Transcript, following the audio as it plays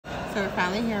So we're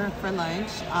finally here for lunch.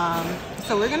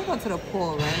 So we're gonna go to the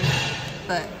pool, right?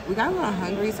 But we got a little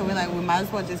hungry, so we're like, we might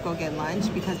as well just go get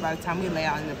lunch, because by the time we lay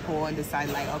out in the pool and decide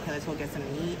like, okay, let's go get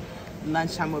something to eat,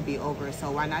 lunchtime will be over.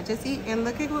 So why not just eat? And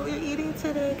look at what we're eating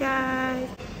today, guys.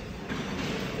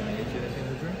 Can I get you anything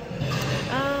to drink?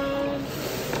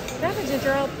 Can I have a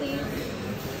ginger ale, please?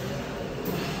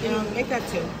 You know, make that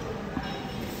too.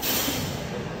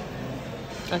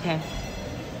 Okay.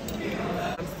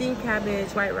 Steamed cabbage,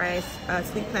 white rice,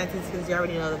 sweet plantains, because you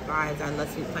already know the vibes. I love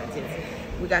sweet plantains.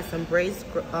 We got some braised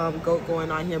goat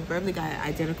going on here. Berbely got an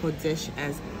identical dish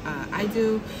as I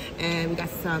do. And we got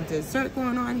some dessert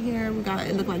going on here. We got,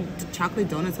 it looked like chocolate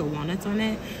donuts with walnuts on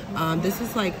it. This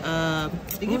is like,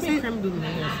 They give me creme brulee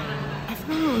or something. I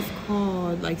forgot what it was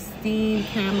called, like steamed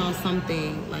caramel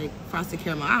something, like frosted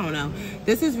caramel, I don't know.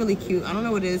 This is really cute. I don't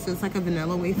know what it is. It's like a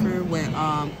vanilla wafer with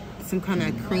some kind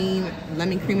of cream,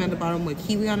 lemon cream at the bottom with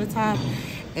kiwi on the top.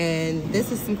 And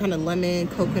this is some kind of lemon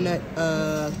coconut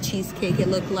cheesecake, it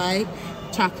looked like.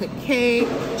 Chocolate cake.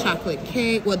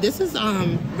 Well, this is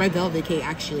red velvet cake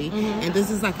actually. And this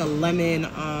is like a lemon,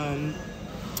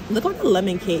 look like a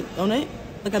lemon cake, don't it?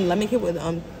 Like a lemon cake with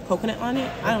coconut on it.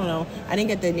 I don't know. I didn't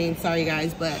get the name, sorry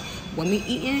guys, but when we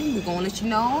eating, we're gonna let you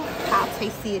know how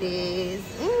tasty it is.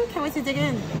 Can't wait to dig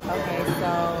in. Okay,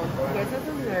 so here's the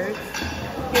desserts.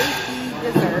 Here's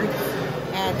the desserts.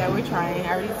 And that we're trying. I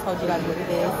already told you guys what it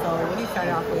is. So we're gonna start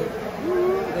off with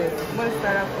this. I'm gonna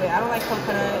start off with, I don't like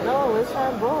coconut. No, let's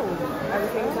try both at the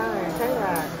same time. Try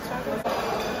that.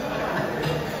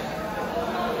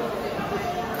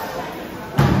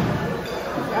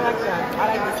 I like that. I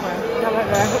like this one. I like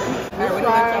that. Alright, we're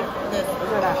gonna try this.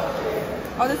 What's that?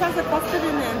 Oh, this has a custard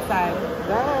in the inside.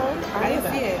 No, I didn't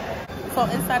see it. So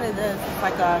inside of this, it's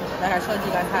like a, like I showed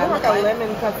you guys how it it's looks like a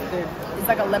lemon custard. It's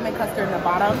like a lemon custard in the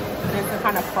bottom, and it's a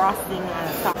kind of frosting on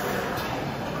the top.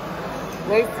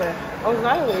 Wafer. Oh, it's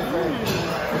not a wafer.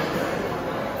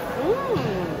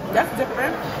 That's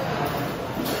different.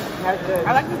 That's good.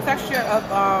 I like the texture of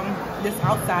this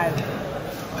outside.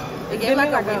 It gave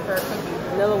like a wafer cookie.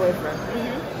 Vanilla wafer.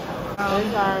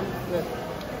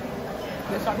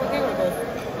 This chocolate cake or this?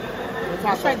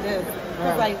 Let's try this.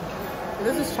 It's like,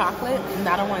 this is chocolate, and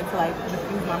I don't want it to like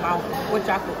confuse my mouth with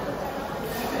chocolate.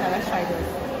 Yeah, let's try this.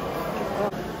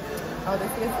 Oh,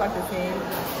 this tastes like the same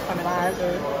kind of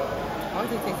custard. I want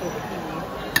to taste it with the kiwi.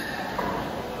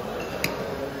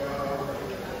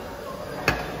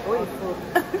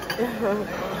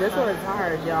 This one is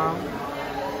hard, y'all.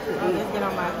 Let's get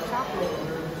on my chocolate.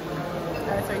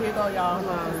 Alright, so here you go, y'all.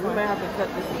 We might have to cut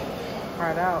this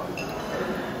part out.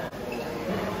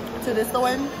 So this is the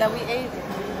one that we ate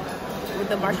with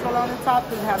the marshmallow on the top,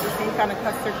 because it has the same kind of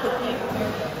custard cookie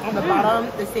on the bottom.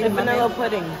 The same it's vanilla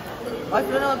pudding. Oh, it's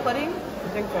vanilla pudding? I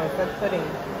think so. It's pudding.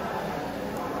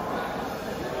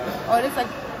 Oh, it is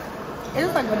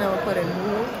like vanilla pudding.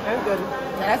 That's good.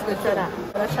 Yeah, that's good too.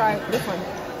 Let's try this one.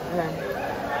 Okay.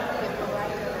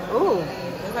 Ooh.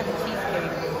 It's like a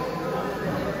cheesecake.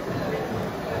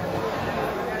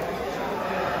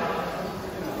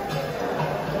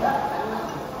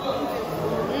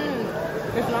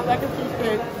 It's not like a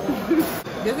cheesecake.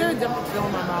 This is a different feel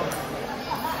in my mouth.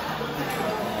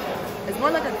 It's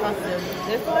more like a custard.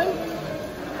 This one?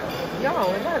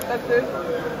 No, it's not a custard. I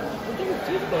think it's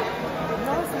cheesecake.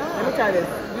 No, it's not. Let me try this.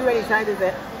 You already tried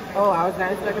this? Oh, I was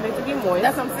not expecting it to be moist.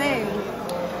 That's what I'm saying.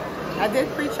 I did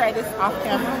pre-try this off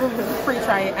camera.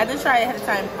 Pre-try it. I did try it ahead of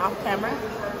time off camera.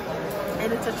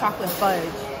 And it's a chocolate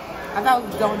fudge. I thought it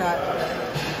was donut.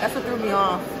 That's what threw me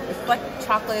off. It's like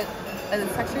chocolate. And the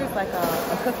texture is like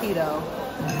a cookie dough,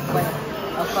 like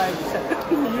a fudge.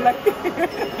 You like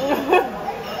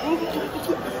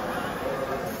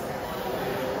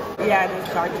Yeah, it is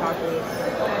dark chocolate.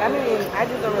 I mean, I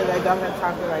just don't really like dark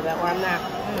chocolate like that. Well, I'm not.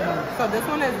 So this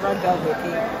one is red velvet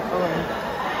cake.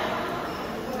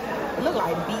 It looks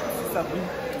like beets or something.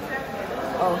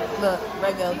 Oh, look,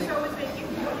 red velvet.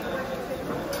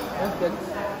 That's good.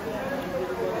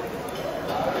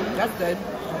 That's good.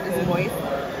 It's moist.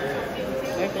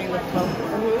 Everything looks close.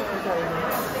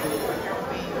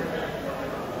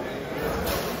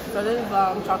 So this is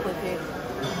chocolate cake.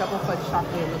 Double fudge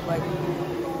chocolate look like.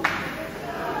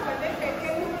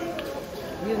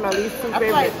 These are my least two I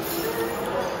feel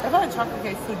favorites. like chocolate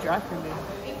cake is too dry for me.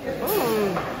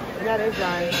 That is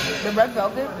dry. The red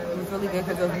velvet was really good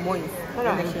because it was moist.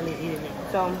 I'm initially eating it.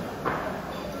 So,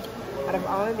 out of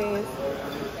all the days,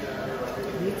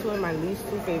 these two are my least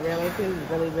two favorite. I like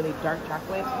really, really dark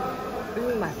chocolate. This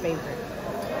is my favorite.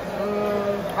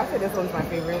 I'll say this one's my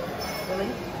favorite.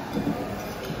 Really?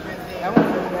 That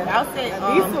one's really good. I'll say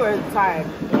these two are tied.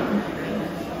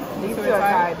 These two are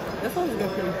tied. This one's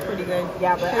pretty good.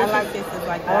 Yeah, but I like this is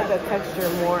like I like the texture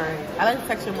more. I like the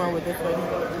texture more with this one.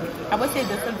 I would say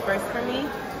this one first for me,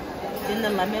 then the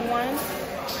lemon one,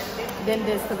 then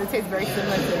this, because it tastes very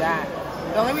similar to that.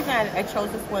 The only reason I chose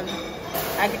this one,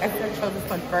 I chose this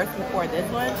one first before this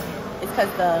one, is because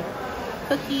the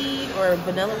cookie or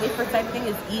vanilla wafer type thing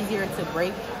is easier to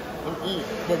break and eat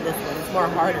than this one. It's more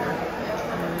harder.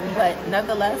 But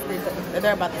nevertheless,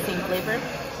 they're about the same flavor.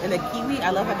 And the kiwi,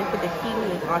 I love how they put the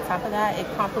kiwi on top of that. It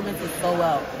complements it so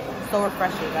well. So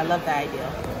refreshing. I love that idea.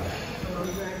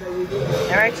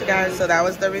 Alright, you guys, so that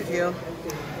was the review.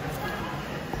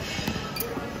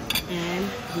 And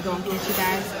we're going to catch you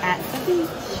guys at the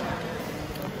beach.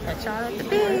 Catch y'all at the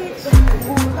beach.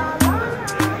 Ooh la la.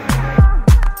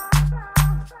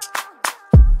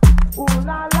 Ooh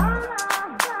la la.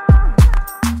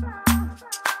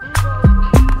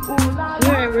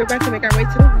 Alright, we're about to make our way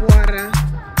to the water.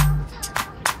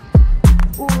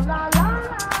 Ooh la la.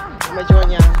 I'm gonna join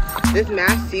y'all. This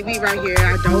mass seaweed right here,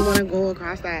 I don't want to go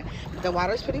across that. The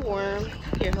water's pretty warm.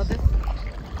 Here, hold this.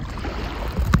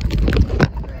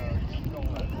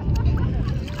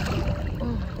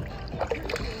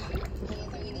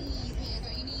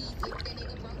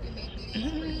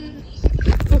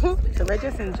 So we're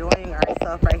just enjoying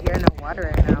ourselves right here in the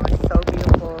water right now. It's so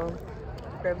beautiful.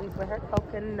 Berbely's with her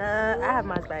coconut. I have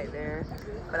mine right there,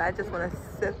 but I just want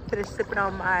to finish sipping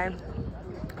on my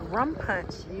rum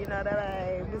punch. You know that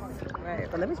right?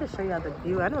 But let me just show y'all the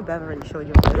view. I know Bev already showed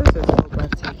you, but this is so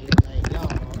breathtaking. Like, y'all,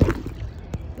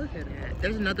 look at that.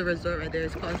 There's another resort right there.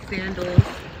 It's called Sandals,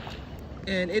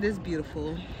 and it is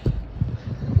beautiful.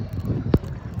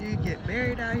 You get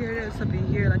married out here. There's something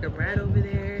here, like a bride over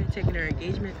there taking her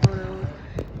engagement photo.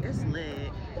 It's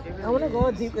lit. Really, I want to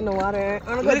go deep in the water.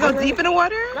 You want to go deep in the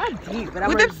water? Not deep, but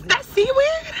that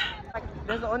seaweed? Like,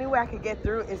 there's the only way I can get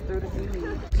through is through the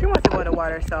seaweed. She wants to go in the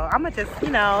water, so I'm going to just, you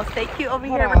know, stay cute over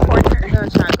here and record her. I'm going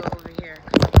to try to go over here.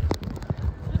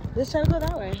 Let's try to go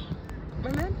that way.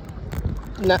 Remember?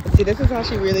 No, see, this is how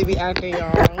she really be acting,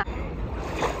 y'all.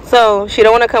 So, she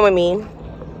don't want to come with me.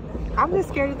 I'm just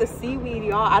scared of the seaweed,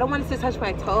 y'all. I don't want it to touch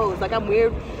my toes. Like, I'm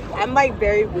weird. I'm, like,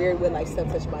 very weird with, like, stuff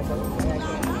touching my toes.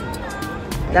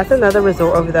 That's another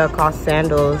resort over there called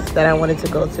Sandals that I wanted to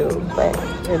go to, but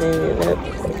it didn't end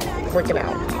up working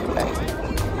out.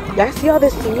 But y'all see all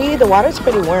this seaweed? The water's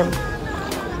pretty warm.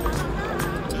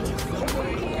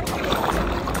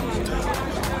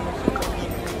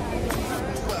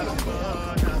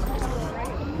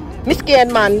 Me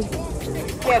scared, man.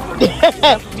 Scared.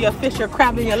 Be a fish or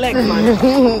crab in your legs,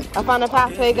 man. I found a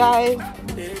pathway, guys.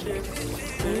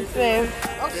 You see?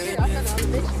 Okay, I found another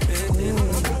fish.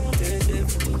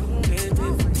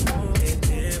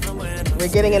 We're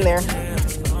getting in there.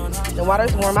 The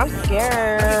water's warm. I'm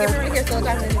scared. Get here so I'm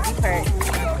in the deep part.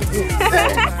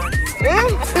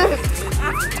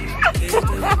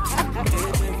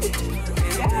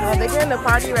 Oh, they're getting the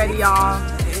party ready, y'all.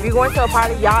 We're going to a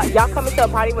party. Y'all coming to a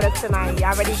party with us tonight.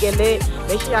 Y'all ready to get lit?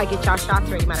 Make sure y'all get y'all shots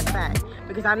ready, matter of fact.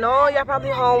 Because I know y'all probably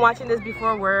home watching this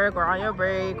before work or on your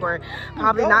break or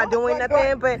probably not doing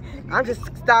nothing, but I'm just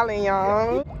styling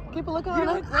y'all. Keep a look on her.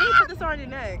 Let me put this on your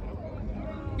neck.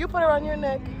 You put her on your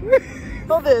neck.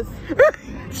 Hold this.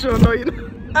 Sure, no, you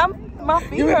know. My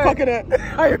feet you hurt. You been fucking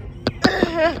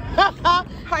up.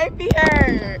 Her feet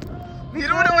hurt. You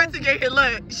don't want to wait to get here.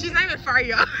 Look, she's not even far,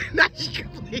 y'all. Now she's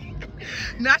complete.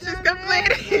 Now she's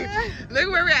complaining. Look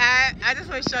where we're at. I just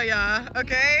want to show y'all,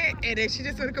 okay? And then she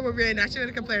just want to come over here. Now she want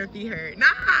to complain her feet hurt. Nah,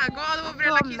 go all the way over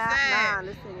there like you said. Nah,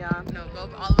 listen, y'all. No, go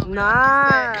all the way over there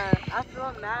like you said. I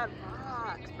feel mad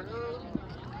rocks, bro.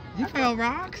 You feel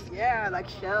rocks? Yeah, like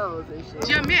shells and shit.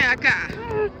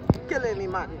 Jamaica. Killing me,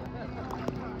 man.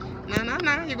 No.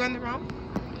 You're going the wrong.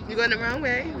 You're going the wrong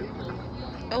way.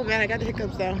 Oh man, I got the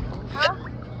hiccups though. Huh?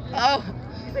 Oh.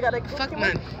 You think I got the fuck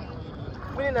man.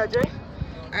 We need another drink.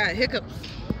 Alright, hiccups.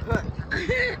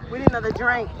 We need another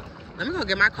drink. Let me go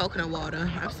get my coconut water.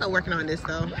 I'm still working on this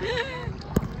though.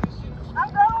 I'm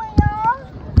going, y'all.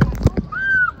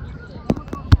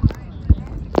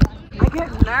 I get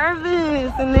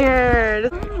nervous in there.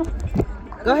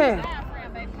 Go ahead.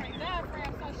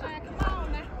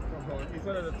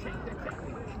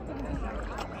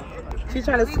 She's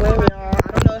trying to swim, y'all.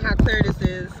 I don't know how clear this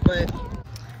is, but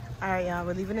all right, y'all,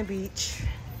 we're leaving the beach.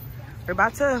 We're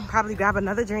about to probably grab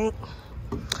another drink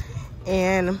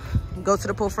and go to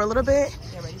the pool for a little bit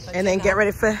and then get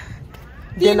ready for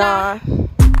dinner.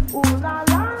 Ooh la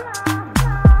la.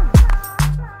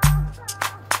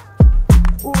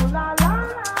 Ooh la la.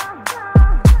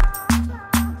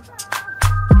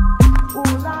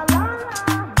 Ooh la la.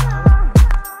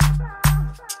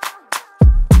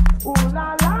 Ooh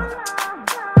la la.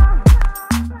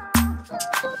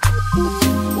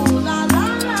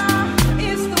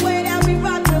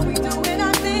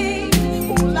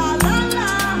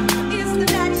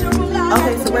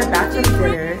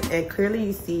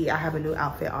 you see, I have a new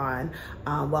outfit on.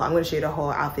 Well, I'm gonna show you the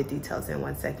whole outfit details in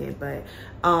 1 second, but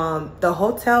the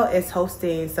hotel is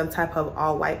hosting some type of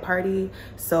all white party.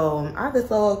 So I have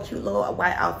this little cute little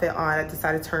white outfit on. I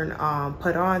decided to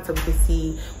put on so we can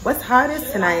see what's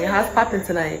hottest tonight, how's popping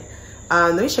tonight.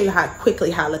 Let me show you how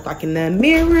I look like in the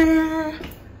mirror.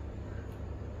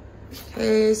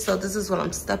 Okay, so this is what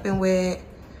I'm stepping with.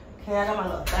 Okay, I got my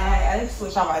little bag. I didn't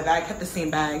switch out my bag, kept the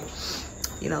same bag.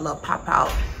 You know, little pop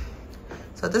out.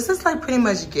 So this is like pretty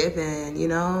much given, you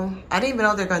know. I didn't even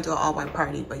know they're gonna do an all white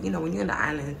party, but you know, when you're in the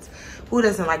islands, who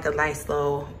doesn't like a nice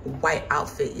little white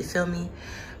outfit, you feel me?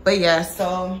 But yeah,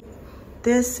 so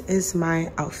this is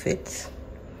my outfit.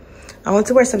 I want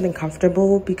to wear something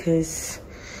comfortable because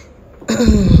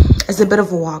it's a bit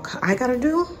of a walk I gotta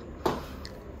do.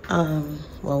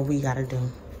 Well, we gotta do.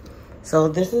 So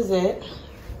this is it.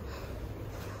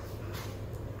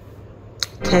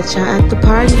 Catch ya at the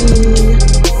party.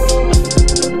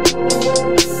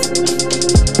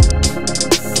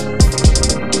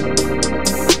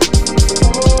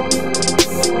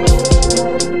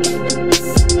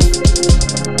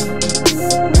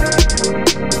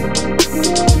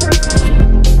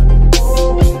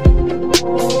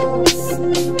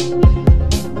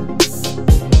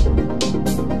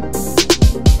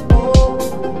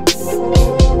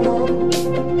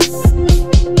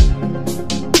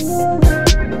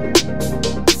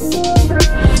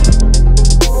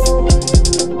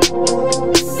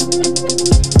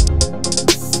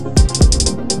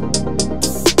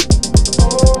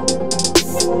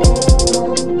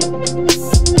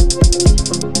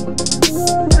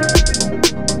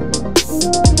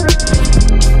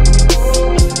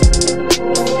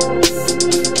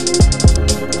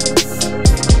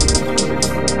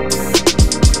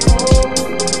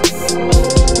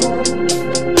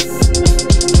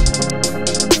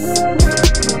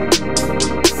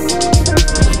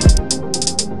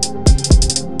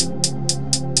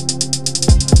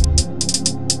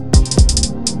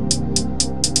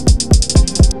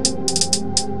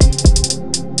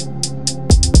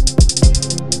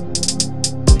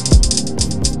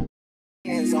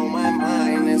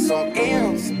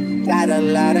 Got a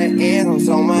lot of M's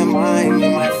on my mind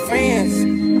and my friends.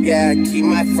 Yeah, keep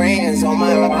my friends on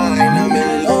my mind. I'm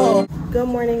in love. Good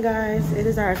morning, guys. It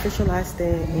is our official last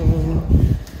day in,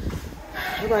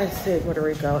 we're going to say Puerto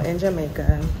Rico and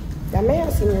Jamaica. Y'all may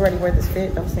have seen me already wear this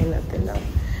fit. Don't say nothing though.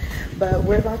 But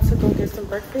we're about to go get some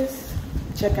breakfast.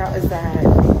 Checkout is at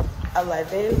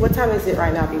 11. What time is it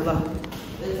right now, below?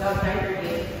 It's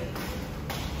 9:38.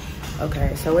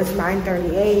 Okay, so it's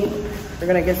 9:38. We're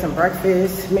gonna get some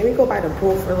breakfast. Maybe go by the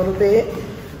pool for a little bit.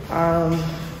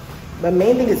 But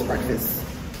main thing is breakfast.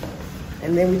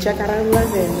 And then we check out at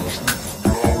 11.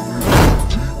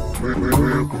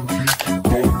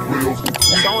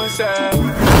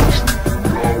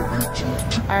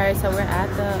 Alright, so we're at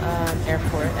the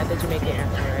airport, at the Jamaican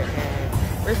airport,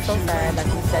 and we're so sad, like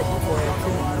we said before, to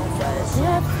leave, but we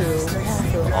have to.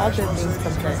 All good things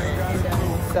come to an end.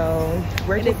 So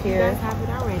we're just here. If you guys have it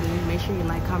already, make sure you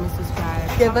like, comment,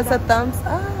 subscribe. Give us a thumbs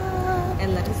up.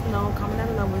 And let us know, comment down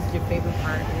below what's your favorite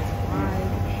part and why.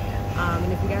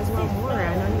 And if you guys want more,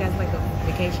 I know you guys like a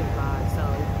vacation vlog, so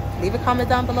leave a comment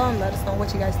down below and let us know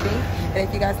what you guys think. And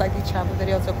if you guys like these travel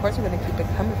videos, of course we're gonna keep it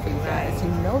coming for you guys. You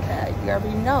know that, you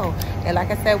already know. And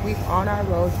like I said, we're on our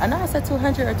road. I know I said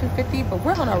 200 or 250, but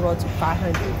we're on our road to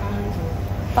 500.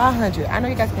 500. I know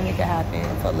you guys can make it happen,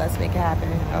 so let's make it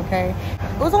happen, okay?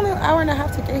 It was only an hour and a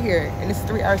half to get here, and it's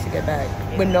 3 hours to get back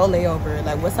with no layover.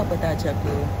 Like, what's up with that,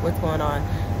 JetBlue? What's going on?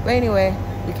 But anyway,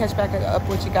 we catch back up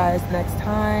with you guys next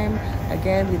time.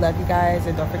 Again, we love you guys,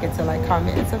 and don't forget to like,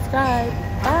 comment, and subscribe.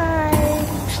 Bye.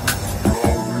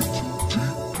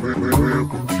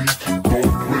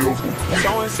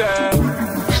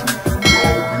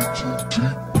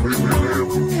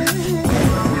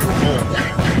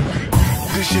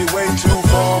 This shit way too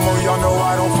formal, y'all know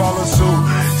I don't follow suit.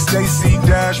 Stacy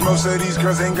Dash, most of these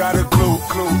girls ain't got a clue.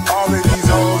 All of these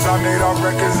hoes I made off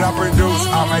records I produce.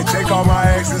 I might take all my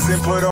exes and put